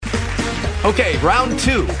Okay, round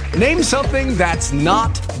two. Name something that's not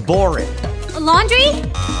boring. A laundry?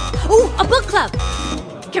 Ooh, a book club.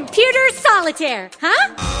 Computer solitaire,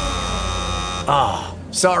 huh? Ah,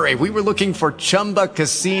 oh, sorry, we were looking for Chumba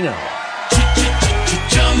Casino.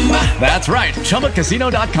 That's right,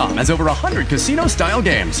 ChumbaCasino.com has over 100 casino-style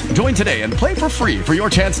games. Join today and play for free for your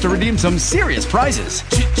chance to redeem some serious prizes.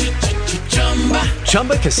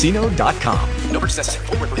 ChumbaCasino.com. No purchase necessary.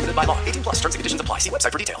 Void where prohibited by law. 18 plus. Terms and conditions apply. See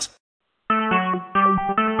website for details.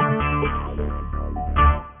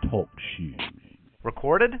 Talk shoes.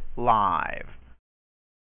 Recorded live.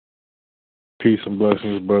 Peace and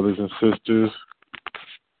blessings, brothers and sisters.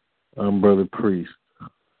 I'm Brother Priest.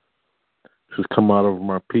 This has come out of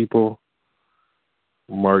my people,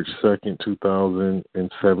 March 2nd,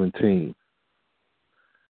 2017.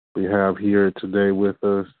 We have here today with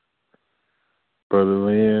us Brother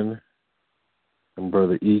Lynn and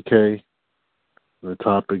Brother EK. The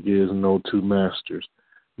topic is No Two Masters.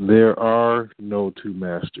 There are no two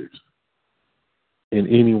masters in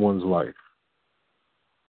anyone's life.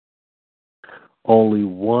 Only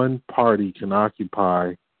one party can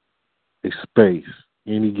occupy a space,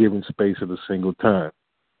 any given space at a single time.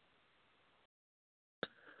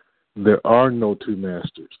 There are no two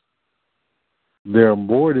masters. There are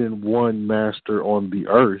more than one master on the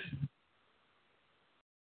earth,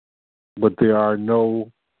 but there are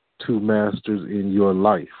no two masters in your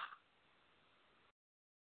life.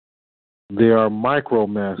 There are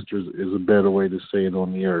micromasters is a better way to say it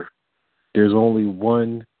on the earth. There's only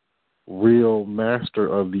one real master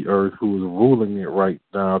of the earth who is ruling it right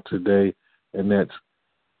now today, and that's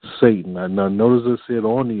Satan. Now notice I said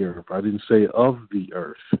on the earth. I didn't say of the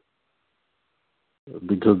earth,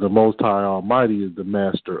 because the Most High Almighty is the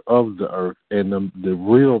master of the earth and the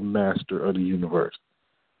real master of the universe.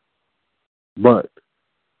 But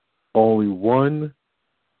only one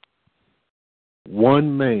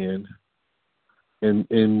man, and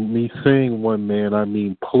in me saying one man, I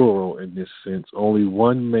mean plural in this sense. Only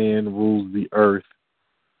one man rules the earth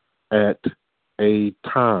at a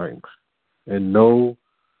time, and no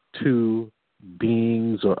two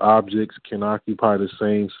beings or objects can occupy the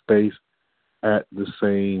same space at the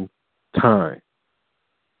same time.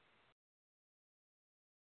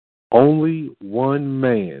 Only one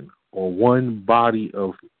man or one body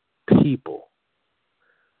of people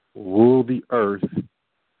rule the earth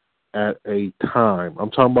at a time. I'm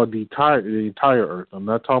talking about the entire earth. I'm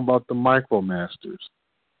not talking about the micromasters.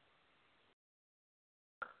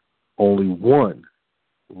 Only one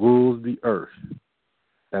rules the earth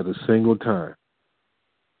at a single time.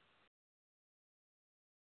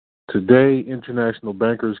 Today, international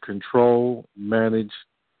bankers control, manage,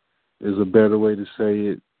 is a better way to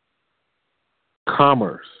say it,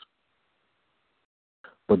 commerce.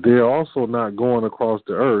 But they're also not going across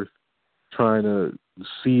the earth trying to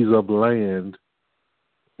seize up land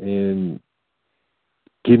and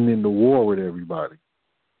getting into war with everybody.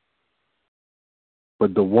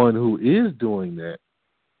 But the one who is doing that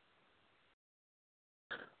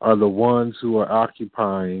are the ones who are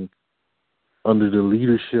occupying under the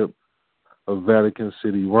leadership of Vatican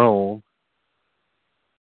City, Rome.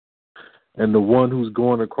 And the one who's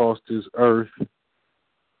going across this earth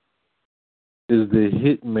is the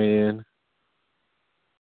hitman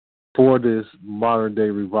for this modern-day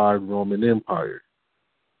revived Roman Empire.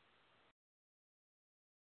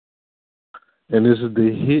 And this is the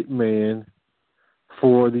hitman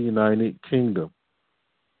for the United Kingdom.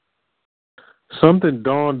 Something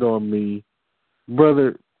dawned on me,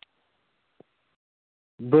 Brother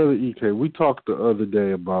EK, we talked the other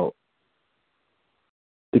day about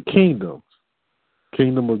the kingdoms.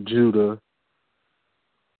 Kingdom of Judah,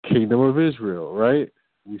 Kingdom of Israel, right?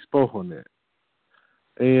 We spoke on that.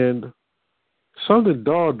 And something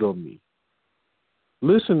dawned on me.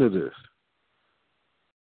 Listen to this.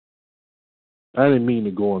 I didn't mean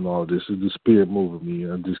to go on all this. It's the spirit moving me.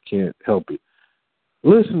 I just can't help it.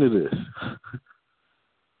 Listen to this.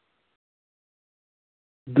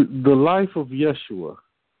 The life of Yeshua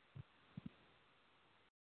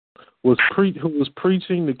who was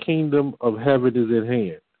preaching the kingdom of heaven is at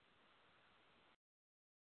hand.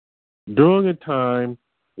 During a time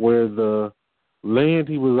where the land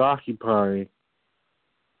he was occupying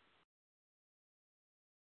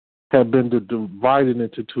had been divided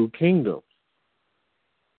into two kingdoms.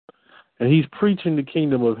 And he's preaching the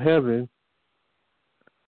kingdom of heaven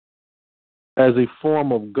as a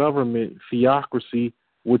form of government theocracy,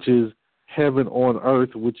 which is heaven on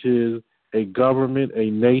earth, which is a government, a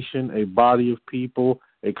nation, a body of people,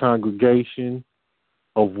 a congregation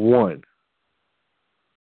of one.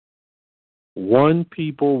 One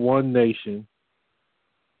people, one nation,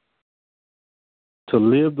 to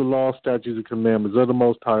live the law, statutes, and commandments of the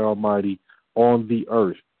Most High Almighty on the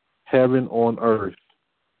earth. Heaven on earth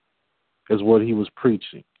is what he was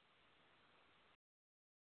preaching.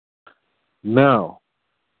 Now,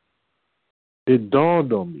 it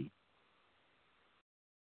dawned on me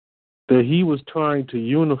that he was trying to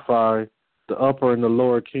unify the upper and the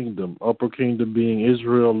lower kingdom, upper kingdom being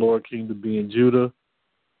Israel, lower kingdom being Judah.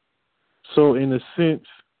 So in a sense,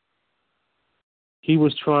 he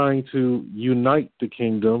was trying to unite the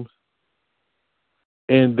kingdoms,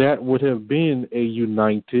 and that would have been a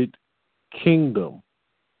united kingdom.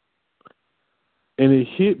 And it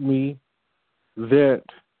hit me that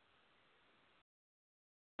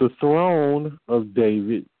the throne of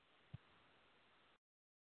David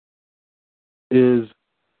is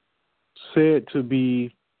said to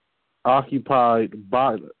be occupied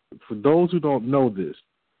by, for those who don't know this,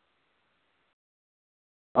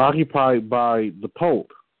 occupied by the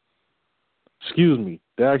Pope. The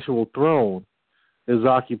actual throne is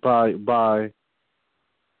occupied by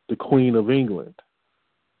the Queen of England.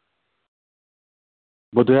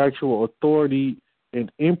 But the actual authority and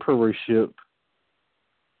emperorship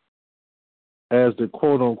as the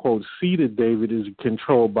quote-unquote seat of David is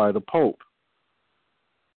controlled by the Pope.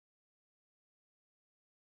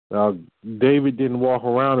 Now, David didn't walk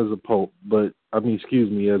around as a pope, as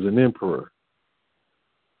an emperor.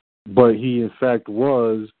 But he, in fact,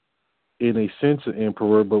 was, in a sense, an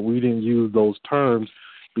emperor, but we didn't use those terms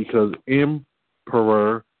because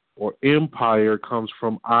emperor or empire comes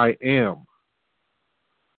from I am.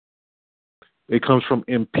 It comes from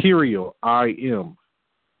imperial, I am.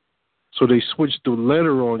 So they switched the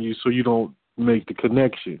letter on you so you don't make the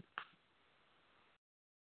connection.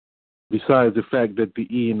 Besides the fact that the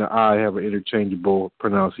E and the I have an interchangeable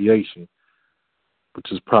pronunciation,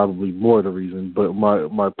 which is probably more the reason. But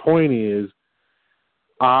my point is,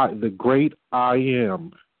 the great I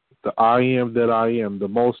am, the I am that I am, the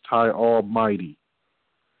Most High Almighty,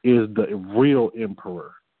 is the real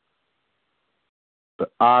emperor, the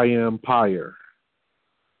I empire.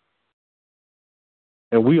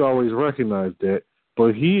 And we always recognize that.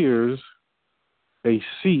 But here's a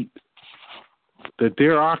seat that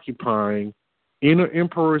they're occupying in an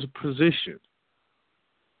emperor's position,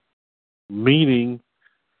 meaning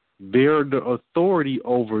they're the authority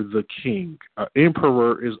over the king. An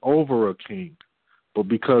emperor is over a king, but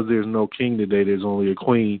because there's no king today, there's only a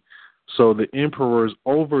queen, so the emperor is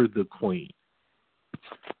over the queen.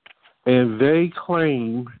 And they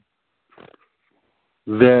claim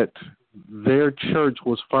that their church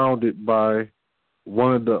was founded by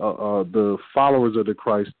one of the followers of the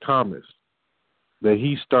Christ, Thomas, that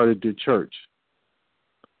he started the church,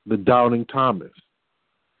 the Doubting Thomas,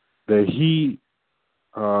 that he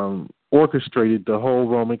orchestrated the whole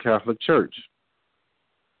Roman Catholic Church.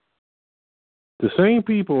 The same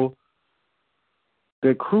people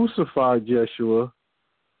that crucified Yeshua,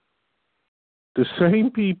 the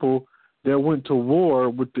same people that went to war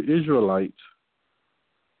with the Israelites,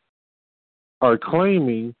 are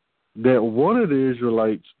claiming that one of the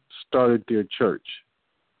Israelites started their church.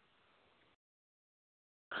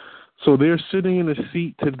 So they're sitting in a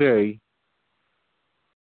seat today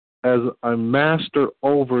as a master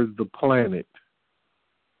over the planet,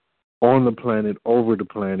 on the planet, over the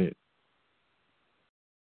planet,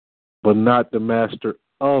 but not the master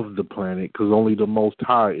of the planet, because only the Most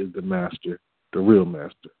High is the master, the real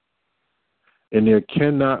master. And there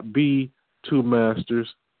cannot be two masters.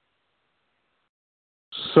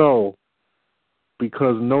 So,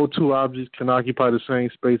 because no two objects can occupy the same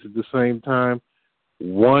space at the same time,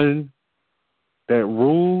 one that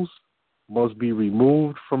rules must be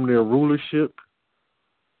removed from their rulership,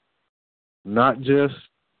 not just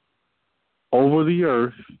over the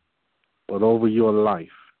earth, but over your life.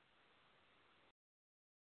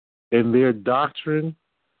 And their doctrine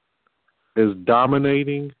is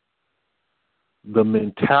dominating the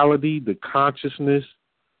mentality, the consciousness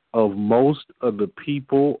of most of the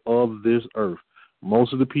people of this earth.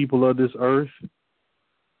 Most of the people of this earth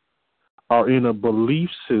are in a belief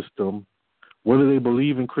system, whether they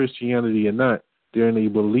believe in Christianity or not, they're in a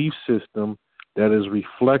belief system that is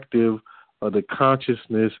reflective of the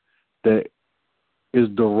consciousness that is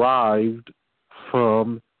derived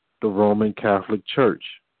from the Roman Catholic Church.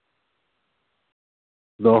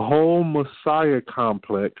 The whole Messiah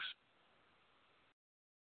complex,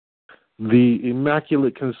 the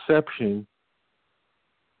Immaculate Conception,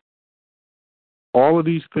 all of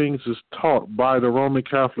these things is taught by the Roman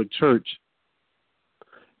Catholic Church,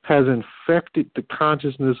 has infected the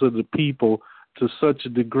consciousness of the people to such a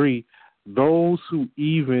degree, those who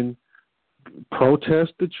even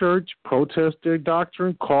protest the church, protest their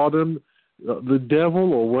doctrine, call them the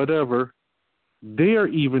devil or whatever, they're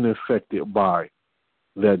even affected by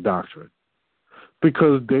that doctrine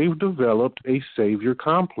because they've developed a savior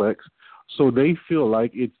complex, so they feel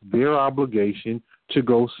like it's their obligation to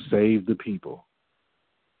go save the people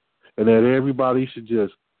and that everybody should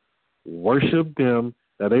just worship them.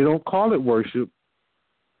 Now, they don't call it worship,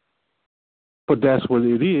 but that's what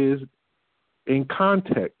it is in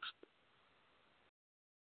context.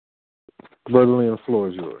 Brother Lynn, the floor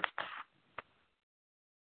is yours.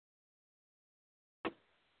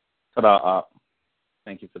 Ta-da.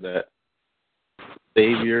 Thank you for that.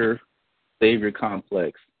 Savior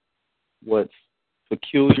complex. What's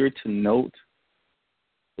peculiar to note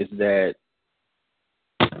is that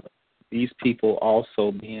these people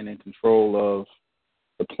also being in control of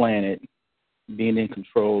the planet, being in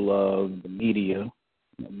control of the media,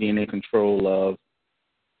 being in control of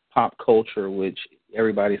pop culture, which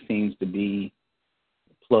everybody seems to be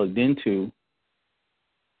plugged into,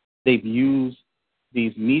 they've used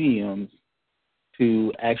these mediums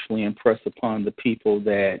to actually impress upon the people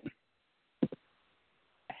that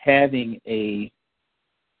having a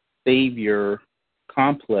savior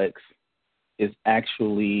complex is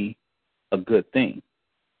actually a good thing.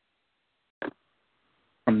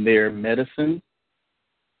 From their medicine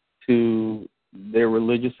to their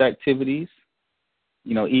religious activities,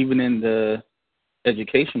 even in the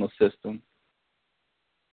educational system,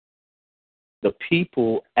 the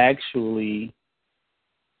people actually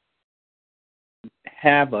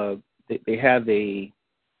have a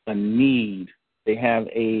need, they have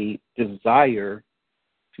a desire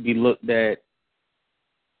to be looked at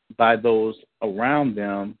by those around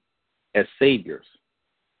them as saviors.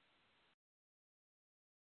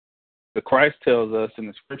 The Christ tells us in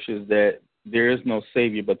the scriptures that there is no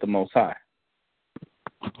savior but the Most High.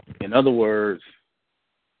 In other words,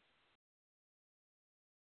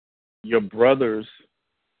 your brothers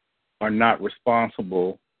are not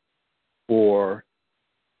responsible for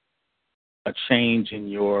a change in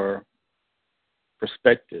your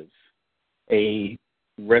perspectives, a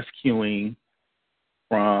rescuing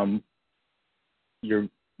from your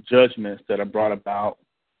judgments that are brought about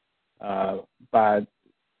by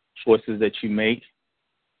choices that you make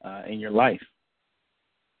in your life.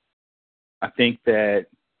 I think that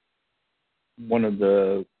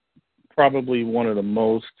probably one of the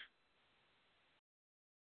most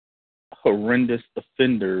horrendous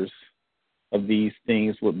offenders of these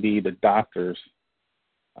things would be the doctors,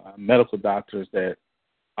 medical doctors that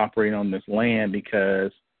operate on this land,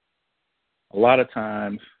 because a lot of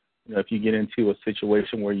times, if you get into a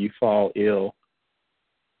situation where you fall ill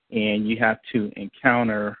and you have to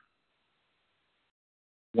encounter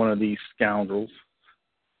one of these scoundrels,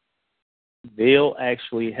 they'll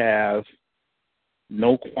actually have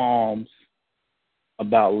no qualms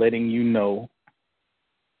about letting you know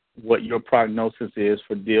what your prognosis is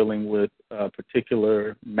for dealing with a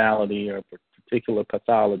particular malady or a particular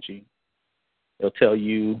pathology. They'll tell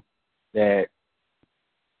you that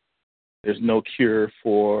there's no cure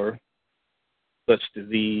for such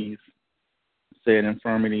disease, said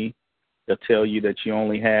infirmity. They'll tell you that you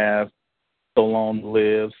only have so long to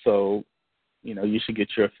live, so you should get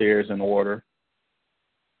your affairs in order.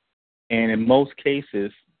 And in most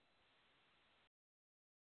cases,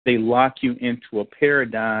 they lock you into a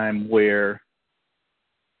paradigm where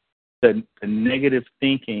the negative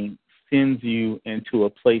thinking sends you into a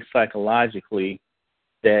place psychologically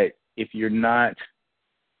that if you're not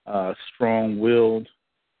strong-willed,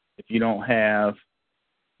 if you don't have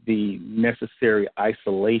the necessary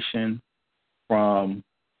isolation from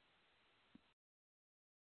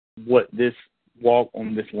what this walk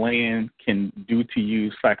on this land can do to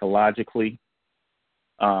you psychologically,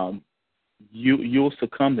 you'll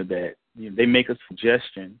succumb to that. They make a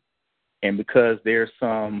suggestion, and because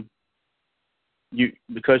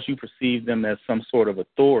because you perceive them as some sort of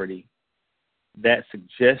authority, that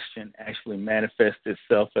suggestion actually manifests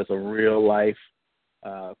itself as a real life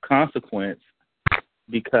consequence,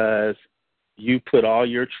 because you put all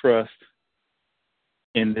your trust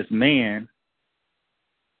in this man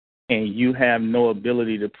and you have no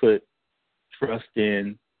ability to put trust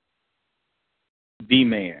in the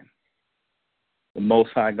man, the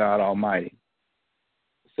Most High God Almighty.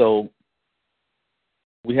 So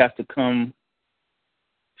we have to come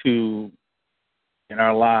to, in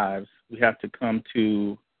our lives, we have to come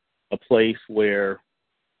to a place where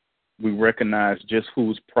we recognize just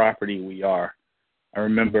whose property we are. I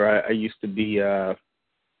remember I used to be I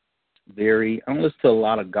don't listen to a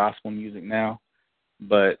lot of gospel music now,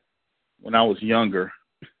 but when I was younger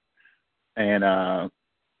and,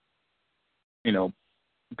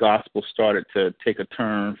 gospel started to take a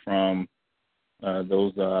turn from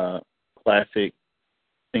those classic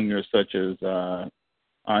singers such as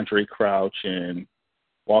Andre Crouch and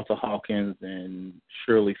Walter Hawkins and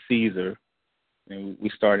Shirley Caesar. And we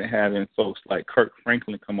started having folks like Kirk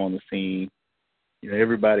Franklin come on the scene.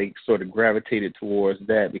 Everybody sort of gravitated towards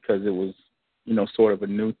that because it was, sort of a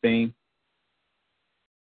new thing.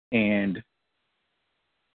 And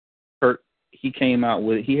Kirk, he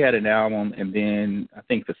had an album, and then I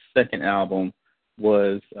think the second album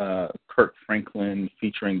was Kirk Franklin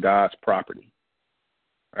featuring God's Property,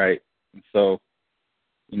 right? And so,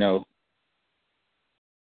 that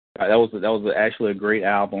was actually a great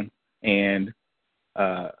album. And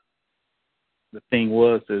the thing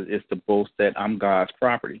is to boast that I'm God's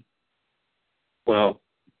property. Well,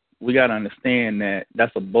 we got to understand that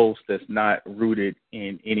that's a boast that's not rooted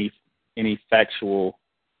in any factual.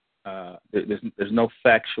 There's no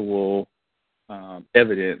factual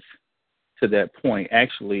evidence to that point.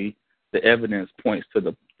 Actually, the evidence points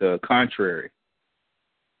to the contrary.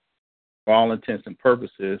 For all intents and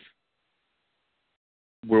purposes,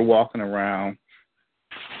 we're walking around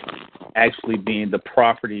actually being the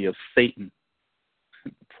property of Satan,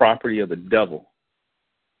 the property of the devil.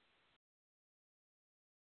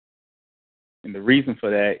 And the reason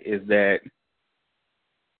for that is that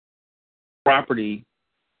property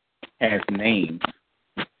has names.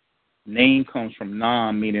 Name comes from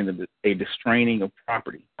nam, meaning a distraining of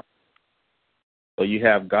property. So you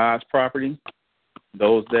have God's property.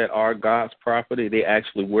 Those that are God's property, they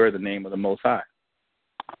actually wear the name of the Most High.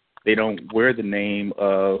 They don't wear the name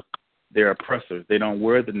of their oppressors. They don't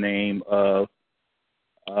wear the name of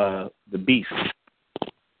the beast.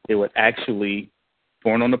 They would actually,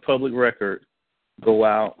 born on the public record, go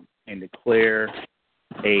out and declare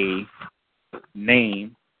a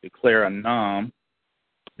name, declare a nam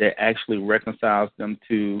that actually reconciles them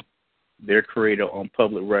to their creator on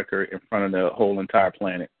public record in front of the whole entire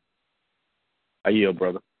planet. I yield,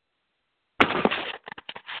 brother.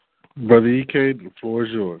 Brother EK, the floor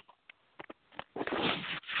is yours.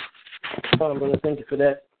 Brother, thank you for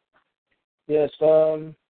that. Yes,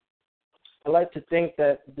 I like to think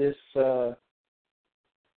that this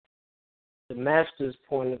the master's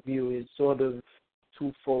point of view is sort of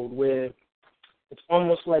twofold, where it's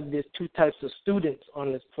almost like there's two types of students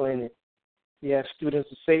on this planet. You have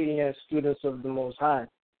students of Satan, you have students of the Most High.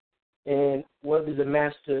 And what does a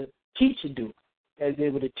master teacher do? As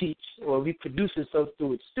able to teach or reproduce itself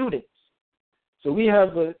through its students. So we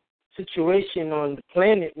have a situation on the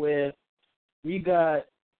planet where we got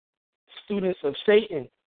students of Satan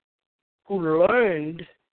who learned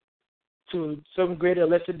to some greater or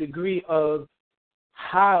lesser degree of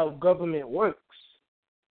how government works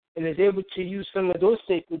and is able to use some of those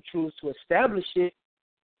sacred truths to establish it,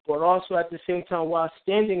 but also at the same time while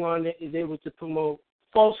standing on it is able to promote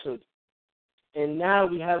falsehood. And now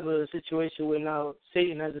we have a situation where now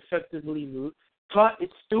Satan has effectively taught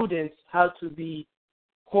its students how to be,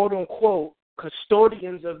 quote-unquote,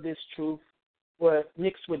 custodians of this truth, but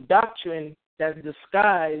mixed with doctrine that's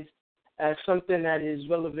disguised as something that is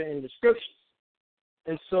relevant in the scriptures.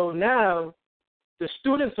 And so now the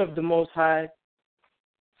students of the Most High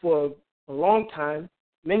for a long time,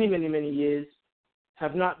 many, many, many years,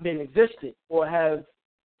 have not been existent or have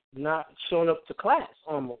not shown up to class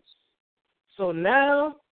almost. So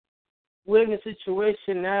now we're in a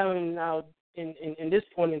situation now in this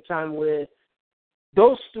point in time where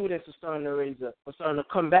those students are starting to raise up, are starting to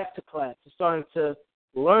come back to class, are starting to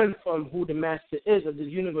learn from who the master is of this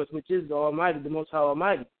universe, which is the Almighty, the Most High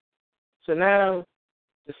Almighty. So now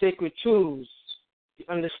the sacred truths,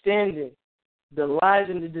 the understanding, the lies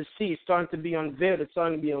and the deceit starting to be unveiled, it's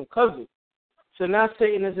starting to be uncovered. So now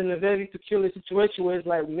Satan is in a very peculiar situation where it's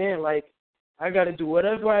like, man, like, I got to do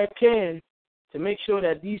whatever I can to make sure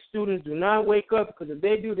that these students do not wake up, because if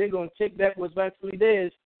they do, they're going to take back what's rightfully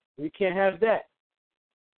theirs. We can't have that.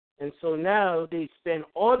 And so now they spend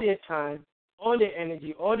all their time, all their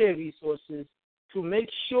energy, all their resources to make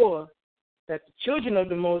sure that the children of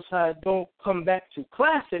the Most High don't come back to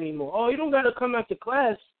class anymore. Oh, you don't got to come back to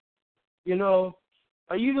class. You know,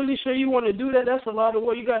 are you really sure you want to do that? That's a lot of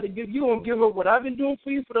work you got to give. You going to give up what I've been doing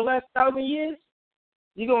for you for the last 1,000 years?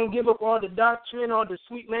 You're going to give up all the doctrine, all the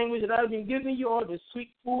sweet language that I've been giving you, all the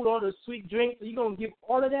sweet food, all the sweet drinks? You're going to give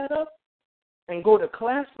all of that up and go to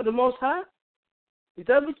class for the Most High? Is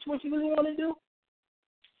that what you really want to do?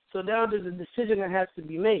 So now there's a decision that has to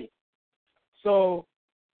be made. So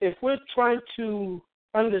if we're trying to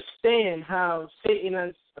understand how Satan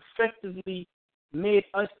has effectively made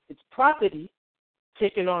us its property,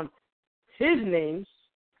 taking on his names,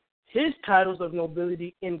 his titles of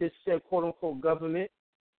nobility in this quote-unquote government,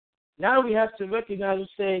 now we have to recognize and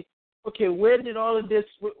say, okay, where did all of this,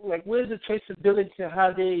 like, where's the traceability to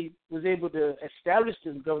how they was able to establish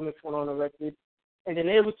this government phone on the record and then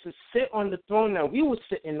able to sit on the throne that we were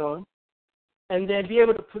sitting on and then be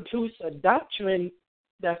able to produce a doctrine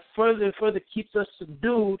that further and further keeps us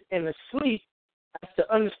subdued and asleep as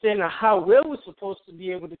to understand how we're supposed to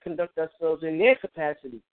be able to conduct ourselves in their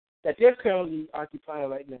capacity that they're currently occupying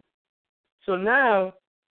right now. So now,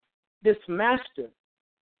 this master,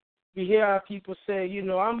 we hear our people say, you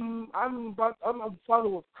know, I'm a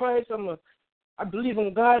follower of Christ. I believe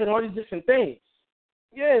in God and all these different things.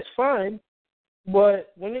 Yeah, it's fine,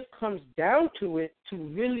 but when it comes down to it, to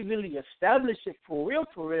really, really establish it for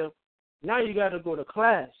real, now you got to go to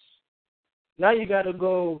class. Now you got to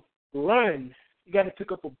go learn. You got to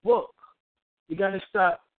pick up a book. You got to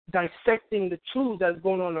start dissecting the truth that's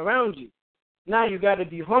going on around you. Now you got to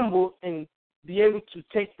be humble and be able to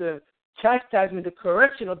take the chastisement, the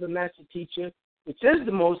correction of the master teacher, which is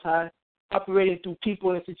the Most High, operating through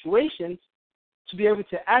people and situations, to be able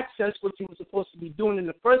to access what you were supposed to be doing in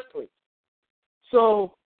the first place.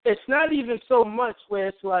 So it's not even so much where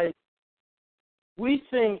it's like we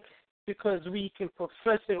think because we can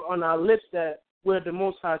profess it on our lips that we're the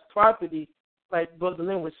Most High's property, like Brother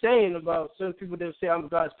Lynn was saying about certain people that say I'm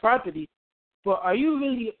God's property, but are you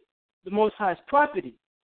really the Most High's property?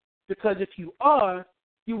 Because if you are,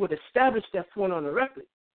 you would establish that point on the record.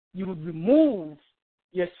 You would remove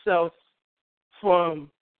yourself from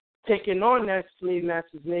taking on that slave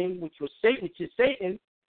master's name, which is Satan.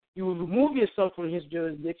 You would remove yourself from his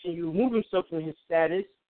jurisdiction. You remove himself from his status,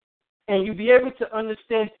 and you'll be able to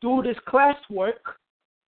understand through this classwork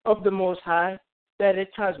of the Most High that it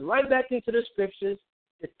ties right back into the scriptures.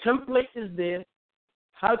 The template is there,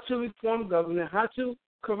 how to reform government, how to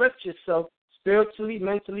correct yourself spiritually,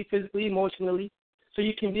 mentally, physically, emotionally, so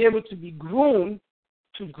you can be able to be groomed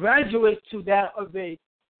to graduate to that of a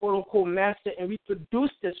quote-unquote master and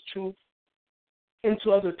reproduce this truth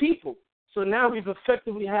into other people. So now we've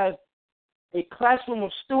effectively had a classroom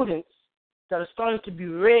of students that are starting to be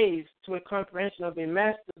raised to a comprehension of a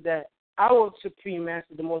master that our supreme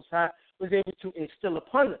master, the Most High, was able to instill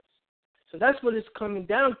upon us. So that's what it's coming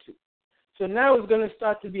down to. So now it's going to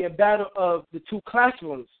start to be a battle of the two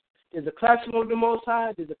classrooms. There's a classroom of the Most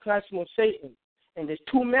High, there's a classroom of Satan, and there's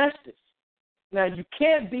two masters. Now, you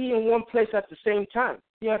can't be in one place at the same time.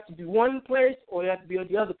 You have to be one place or you have to be at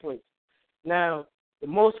the other place. Now, the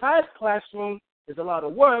Most High's classroom is a lot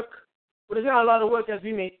of work, but it's not a lot of work as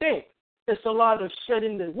we may think. It's a lot of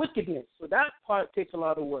shedding the wickedness, so that part takes a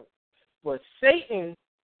lot of work. But Satan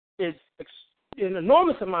is an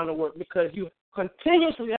enormous amount of work because you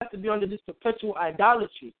continuously have to be under this perpetual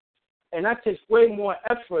idolatry, and that takes way more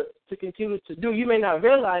effort to continue to do. You may not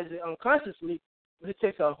realize it unconsciously, but it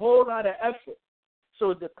takes a whole lot of effort.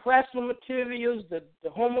 So the classroom materials, the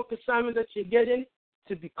homework assignment that you're getting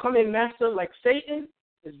to become a master like Satan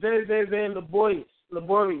is very, very, very laborious.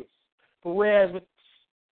 But whereas with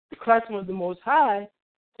the classroom of the Most High,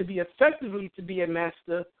 to be effectively to be a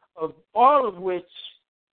master of all of which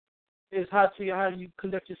is how you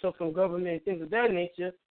conduct yourself in government and things of that nature,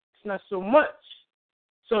 it's not so much.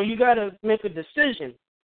 So you got to make a decision.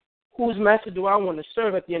 Whose master do I want to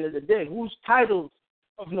serve at the end of the day? Whose titles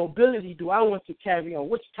of nobility do I want to carry on?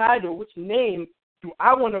 Which title, which name do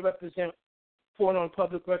I want to represent for on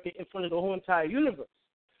public record in front of the whole entire universe?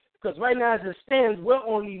 Because right now, as it stands, we're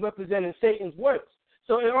only representing Satan's works.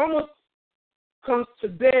 So it almost comes to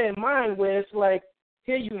bear in mind where it's like,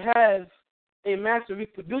 here you have a master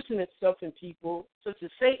reproducing itself in people, such as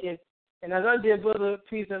Satan, and as our dear brother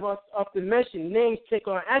Priest has often mentioned, names take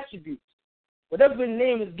on attributes. Whatever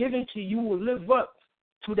name is given to you will live up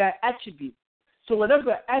to that attribute. So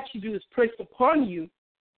whatever attribute is placed upon you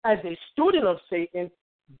as a student of Satan,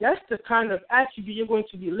 that's the kind of attribute you're going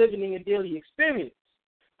to be living in your daily experience.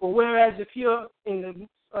 But whereas if you're in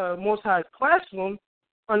the Most High's classroom,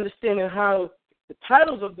 understanding how the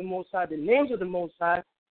titles of the Most High, the names of the Most High,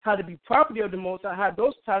 how to be property of the Most High, how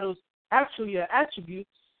those titles actually are attributes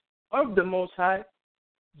of the Most High,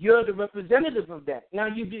 you're the representative of that. Now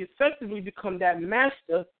you effectively become that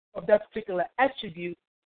master of that particular attribute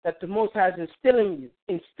that the Most High is instilling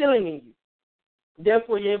in you.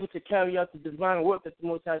 Therefore, you're able to carry out the divine work that the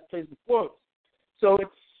Most High has placed before us. So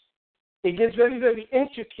it gets very, very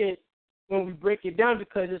intricate when we break it down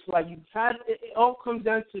because it's like it all comes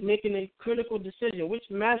down to making a critical decision. Which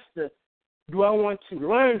master do I want to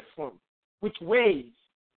learn from? Which ways?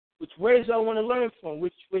 Which ways do I want to learn from?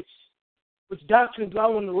 Which doctrine do I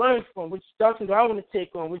want to learn from? Which doctrine do I want to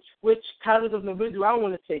take on? Which titles of nobility do I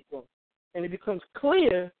want to take on? And it becomes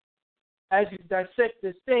clear as you dissect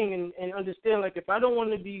this thing and understand, like, if I don't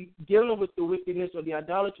want to be dealing with the wickedness or the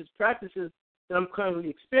idolatrous practices that I'm currently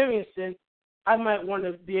experiencing, I might want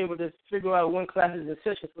to be able to figure out when class is in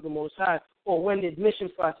session for the Most High or when the admission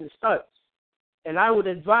process starts. And I would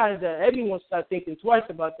advise that everyone start thinking twice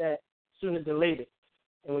about that sooner than later.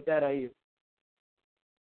 And with that, I yield.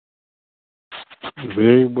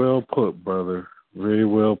 Very well put, brother. Very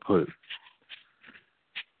well put.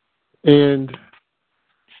 And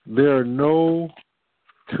there are no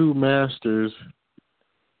two masters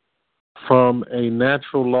from a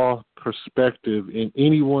natural law perspective in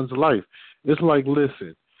anyone's life. It's like,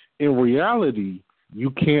 listen, in reality, you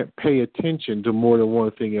can't pay attention to more than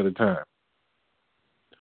one thing at a time.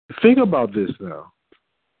 Think about this now.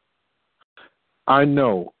 I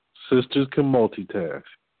know sisters can multitask.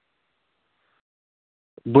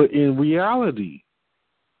 But in reality,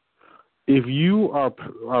 if you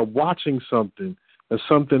are watching something and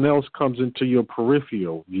something else comes into your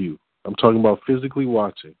peripheral view, I'm talking about physically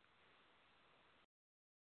watching,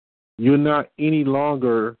 you're not any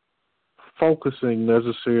longer focusing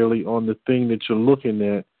necessarily on the thing that you're looking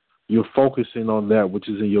at. You're focusing on that which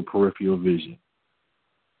is in your peripheral vision.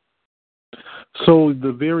 So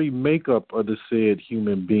the very makeup of the said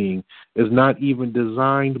human being is not even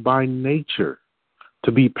designed by nature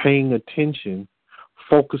to be paying attention,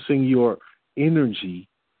 focusing your energy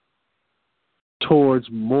towards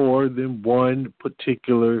more than one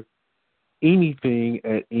particular anything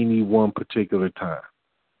at any one particular time.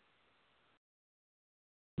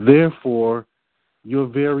 Therefore, your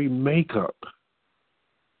very makeup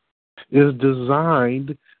is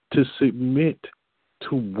designed to submit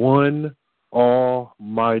to one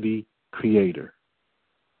almighty creator.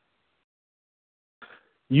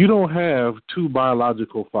 You don't have two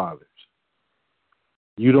biological fathers.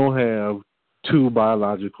 You don't have two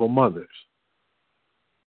biological mothers.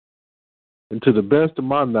 And to the best of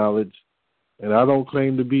my knowledge, and I don't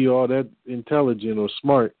claim to be all that intelligent or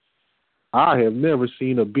smart, I have never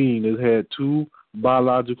seen a being that had two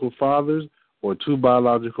biological fathers or two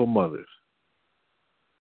biological mothers.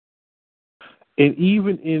 And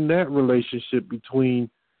even in that relationship between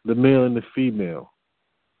the male and the female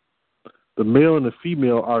and the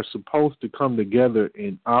female are supposed to come together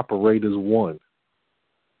and operate as one,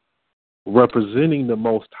 representing the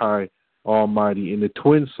Most High Almighty and the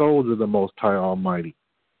twin souls of the Most High Almighty.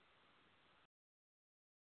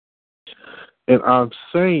 And I'm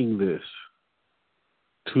saying this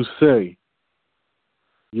to say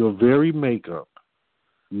your very makeup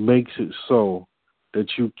makes it so that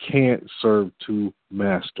you can't serve two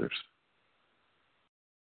masters.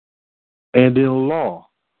 And in law,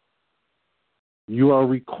 you are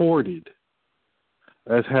recorded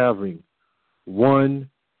as having one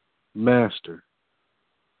master.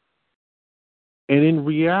 And in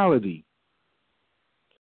reality,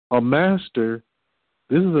 a master,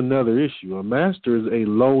 this is another issue. A master is a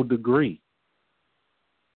low degree,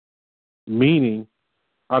 meaning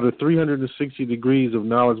out of 360 degrees of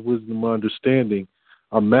knowledge, wisdom, and understanding,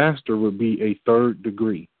 a master would be a third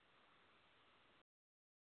degree.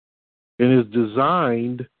 And is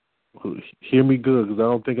designed, hear me good, because I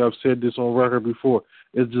don't think I've said this on record before,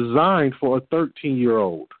 it's designed for a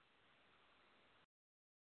 13-year-old.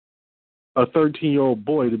 A 13-year-old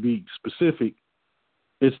boy, to be specific.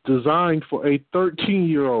 It's designed for a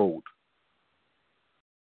 13-year-old.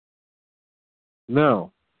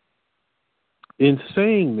 Now, in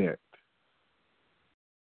saying that,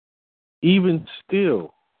 even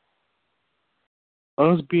still,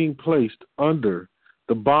 us being placed under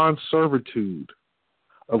the bond servitude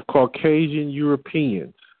of Caucasian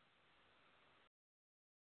Europeans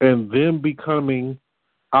and them becoming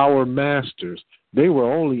our masters, they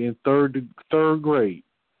were only in third grade,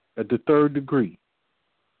 at the third degree.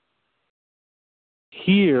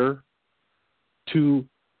 Here to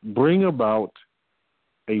bring about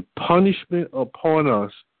a punishment upon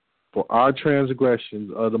us for our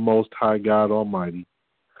transgressions of the Most High God Almighty,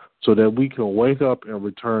 so that we can wake up and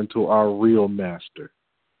return to our real master,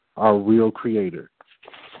 our real creator.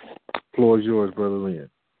 Floor is yours, Brother Lynn.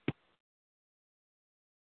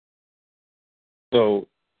 So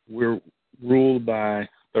we're ruled by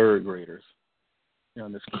third graders. You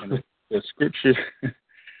know, the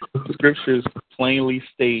scriptures plainly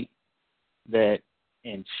state that,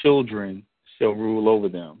 and children shall rule over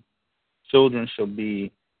them. Children shall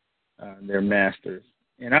be their masters.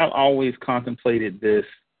 And I've always contemplated this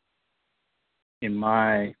in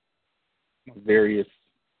my various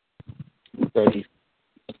studies.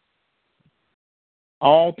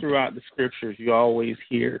 All throughout the scriptures, you always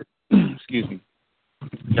hear, you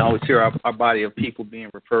always hear our body of people being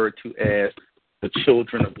referred to as the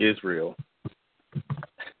children of Israel.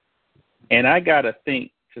 And I got to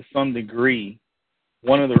think, to some degree,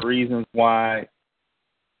 one of the reasons why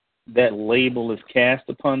that label is cast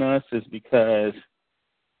upon us is because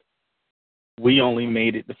we only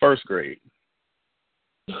made it to first grade.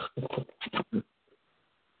 The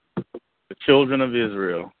children of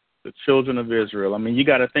Israel. The children of Israel. I mean, you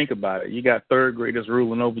got to think about it. You got third graders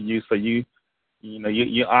ruling over you, so you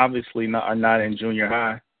obviously are not in junior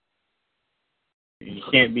high. You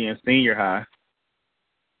can't be in senior high.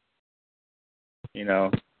 You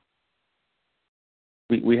know,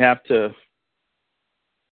 we have to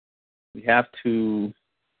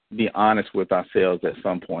be honest with ourselves at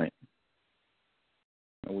some point.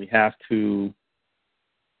 We have to,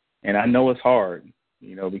 and I know it's hard,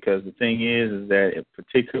 you know, because the thing is that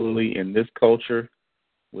particularly in this culture,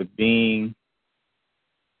 with being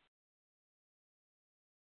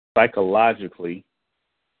psychologically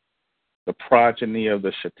the progeny of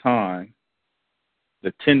the Shaitan,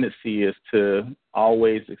 the tendency is to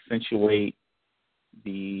always accentuate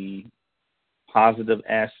the positive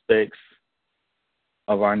aspects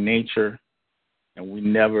of our nature, and we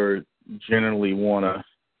never generally want to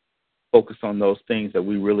focus on those things that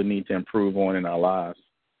we really need to improve on in our lives.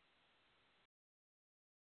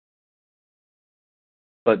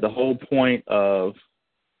 But the whole point of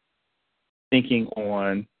thinking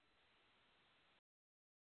on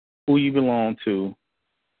who you belong to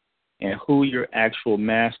and who your actual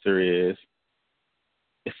master is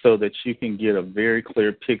so that you can get a very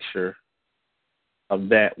clear picture of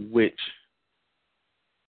that which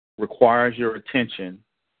requires your attention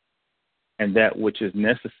and that which is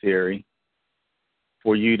necessary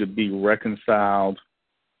for you to be reconciled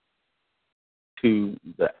to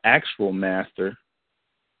the actual master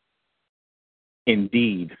in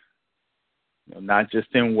deed. You know, not just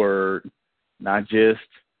in word, not just,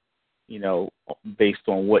 you know, based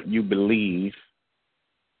on what you believe.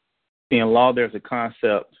 In law, there's a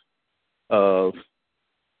concept of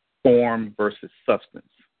form versus substance.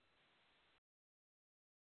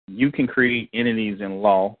 You can create entities in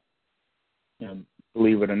law, and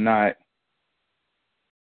believe it or not,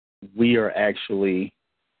 we are actually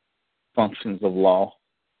functions of law.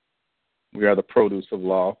 We are the produce of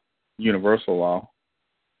law, universal law.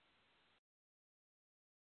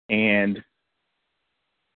 And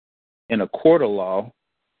in a court of law,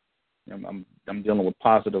 I'm dealing with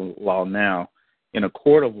positive law now. In a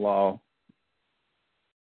court of law,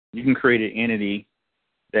 you can create an entity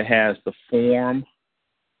that has the form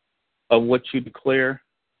of what you declare,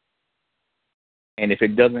 and if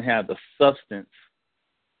it doesn't have the substance,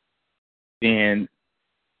 then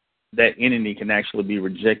that entity can actually be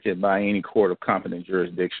rejected by any court of competent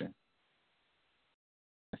jurisdiction.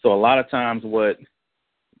 So a lot of times what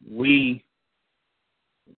we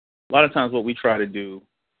try to do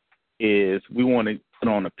is we want to put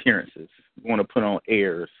on appearances. We want to put on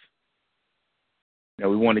airs. You know,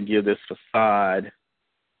 we want to give this facade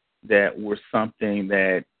that we're something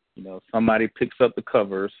that, you know, somebody picks up the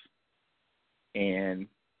covers and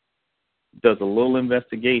does a little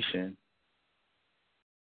investigation.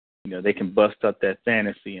 You know, they can bust up that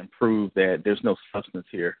fantasy and prove that there's no substance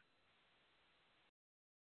here.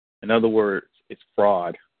 In other words, it's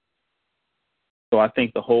fraud. So I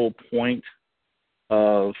think the whole point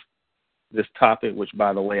of this topic, which,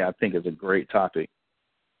 by the way, I think is a great topic,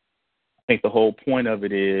 I think the whole point of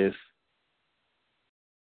it is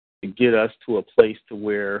to get us to a place to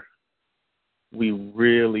where we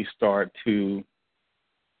really start to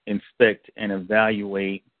inspect and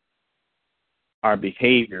evaluate our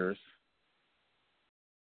behaviors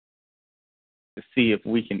to see if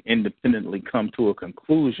we can independently come to a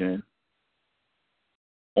conclusion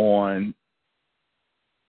on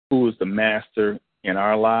who is the master in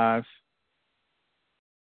our lives.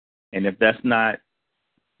 And if that's not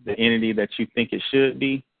the entity that you think it should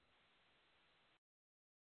be,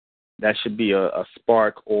 that should be a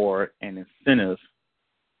spark or an incentive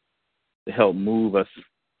to help move us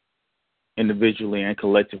individually and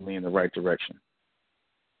collectively in the right direction.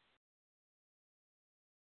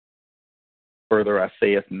 Further, I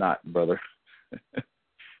sayeth not, brother.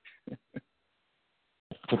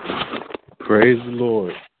 Praise the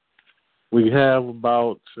Lord. We have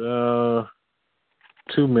about 2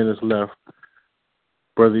 minutes left.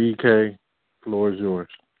 Brother EK, floor is yours.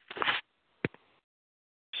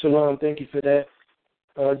 Shalom, thank you for that.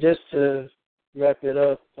 Just to wrap it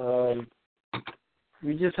up,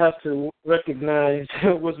 we just have to recognize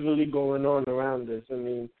what's really going on around us. I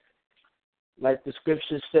mean, like the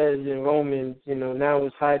scripture says in Romans, you know, now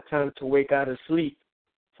it's high time to wake out of sleep,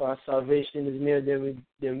 for our salvation is nearer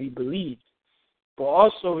than we believe. But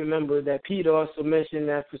also remember that Peter also mentioned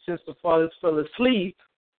that for since the fathers fell asleep,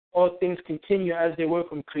 all things continue as they were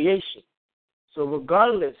from creation. So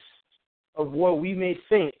regardless of what we may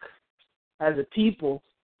think as a people,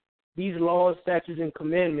 these laws, statutes, and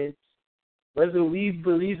commandments, whether we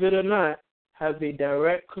believe it or not, have a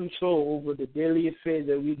direct control over the daily affairs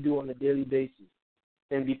that we do on a daily basis.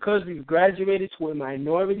 And because we've graduated to a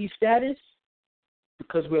minority status,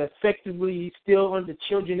 because we're effectively still under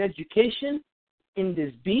children education in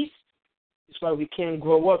this beast, that's why we can't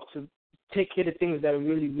grow up to take care of things that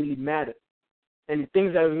really, really matter. And the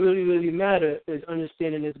things that really, really matter is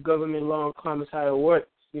understanding this government law and commerce, how it works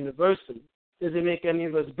universally. Doesn't make any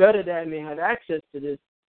of us better that may have access to this,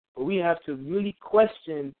 but we have to really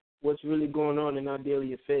question what's really going on in our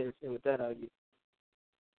daily affairs. And with that, I'll get.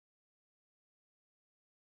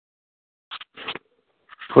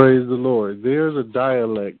 Praise the Lord. There's a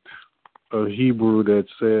dialect of Hebrew that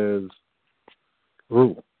says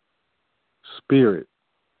ruh, spirit.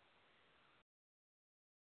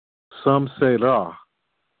 Some say ra,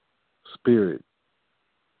 spirit,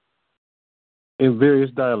 in various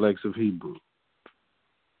dialects of Hebrew.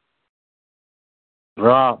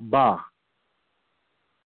 Ra, ba.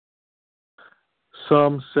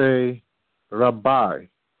 Some say rabbi.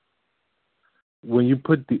 When you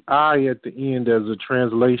put the I at the end as a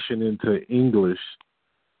translation into English,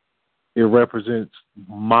 it represents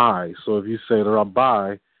my. So if you say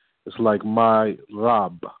rabbi, it's like my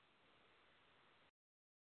rab.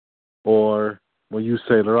 Or when you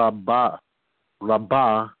say rabbah,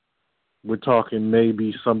 we're talking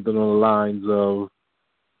maybe something on the lines of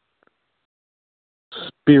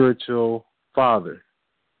spiritual father.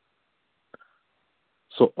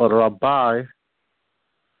 So a rabbi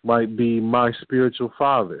might be my spiritual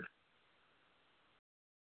father.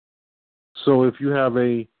 So if you have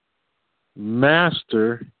a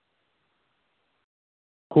master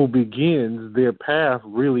who begins their path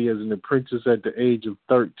really as an apprentice at the age of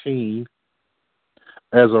 13,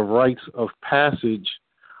 as a rites of passage,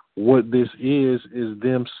 what this is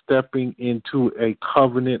them stepping into a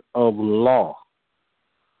covenant of law.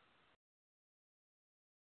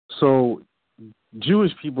 So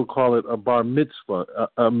Jewish people call it a bar mitzvah.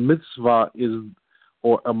 A mitzvah is,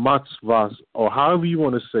 or a matzvah, or however you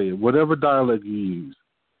want to say it, whatever dialect you use,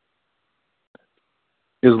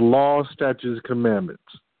 is law, statutes, commandments.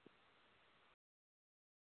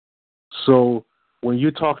 So when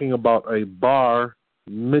you're talking about a bar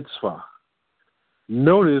mitzvah,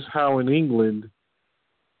 notice how in England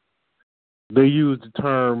they use the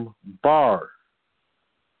term bar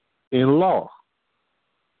in law.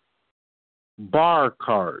 Bar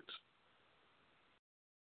cards.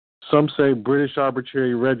 Some say British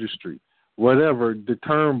Arbitrary Registry. Whatever, the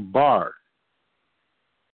term bar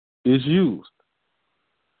is used.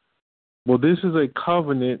 Well, this is a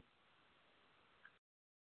covenant,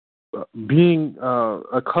 being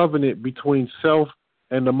a covenant between self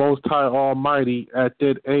and the Most High Almighty at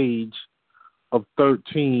that age of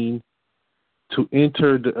 13 to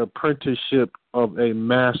enter the apprenticeship of a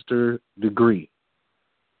master degree.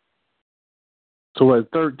 So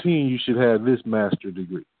at 13, you should have this master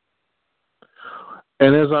degree.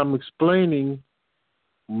 And as I'm explaining,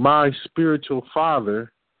 my spiritual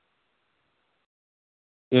father,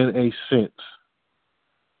 in a sense,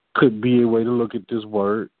 could be a way to look at this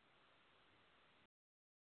word.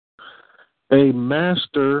 A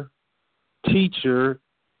master teacher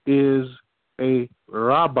is a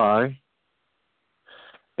rabbi,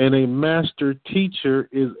 and a master teacher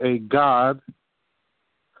is a God,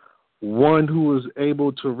 one who is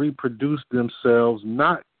able to reproduce themselves,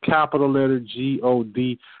 not capital letter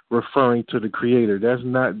G-O-D, referring to the Creator.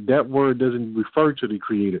 That word doesn't refer to the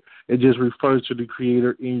Creator. It just refers to the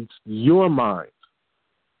Creator in your mind.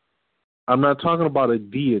 I'm not talking about a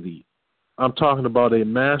deity. I'm talking about a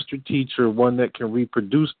master teacher, one that can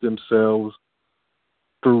reproduce themselves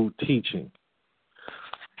through teaching.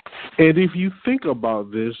 And if you think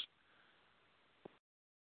about this,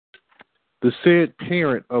 the said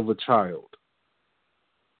parent of a child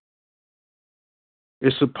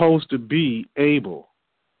is supposed to be able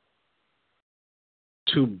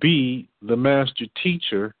to be the master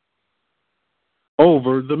teacher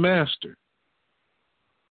over the master,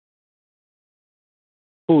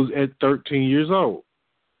 who's at 13 years old.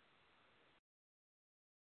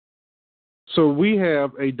 So we have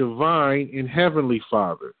a divine and heavenly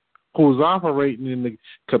Father who is operating in the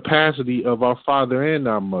capacity of our father and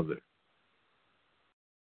our mother.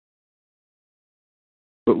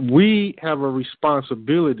 But we have a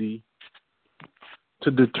responsibility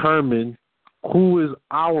to determine who is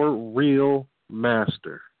our real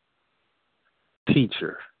master,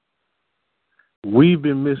 teacher. We've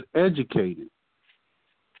been miseducated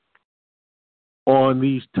on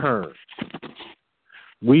these terms.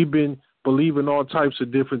 We've been believing all types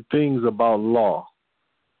of different things about law.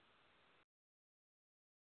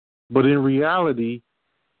 But in reality,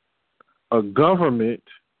 a government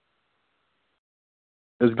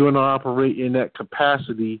is going to operate in that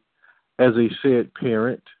capacity as a said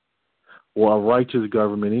parent or a righteous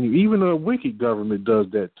government. And even a wicked government does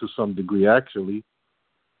that to some degree, actually.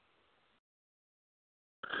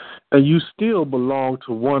 And you still belong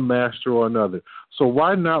to one master or another. So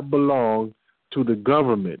why not belong to the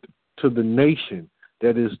government, to the nation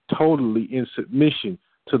that is totally in submission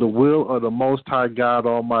to the will of the Most High God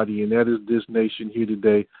Almighty, and that is this nation here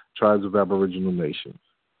today, Tribes of Aboriginal Nations.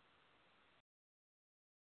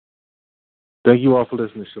 Thank you all for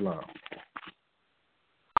listening. Shalom.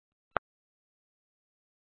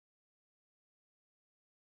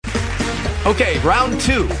 Okay, round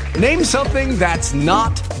two. Name something that's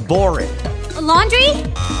not boring. A laundry?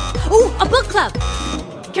 Ooh, a book club.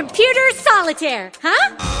 Computer solitaire,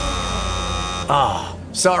 huh? Ah,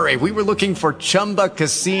 sorry, we were looking for Chumba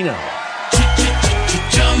Casino.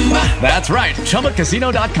 That's right,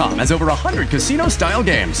 ChumbaCasino.com has over 100 casino-style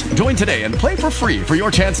games. Join today and play for free for your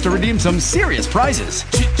chance to redeem some serious prizes.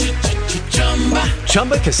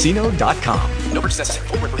 ChumbaCasino.com. No purchase necessary.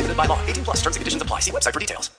 Void where prohibited by law. 18+ terms and conditions apply. See website for details.